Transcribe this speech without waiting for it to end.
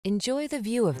Enjoy the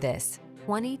view of this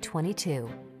 2022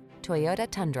 Toyota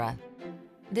Tundra.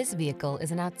 This vehicle is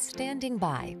an outstanding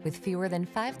buy with fewer than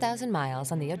 5,000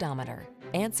 miles on the odometer.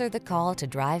 Answer the call to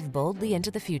drive boldly into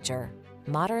the future.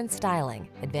 Modern styling,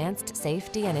 advanced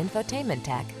safety and infotainment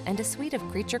tech, and a suite of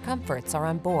creature comforts are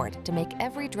on board to make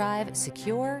every drive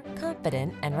secure,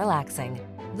 confident, and relaxing.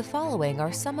 The following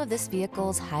are some of this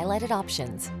vehicle's highlighted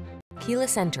options: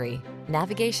 keyless entry,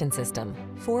 navigation system,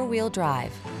 four-wheel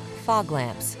drive, fog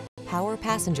lamps, power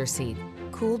passenger seat,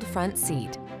 cooled front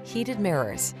seat, heated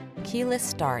mirrors, keyless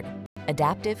start,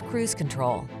 adaptive cruise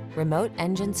control, remote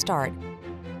engine start,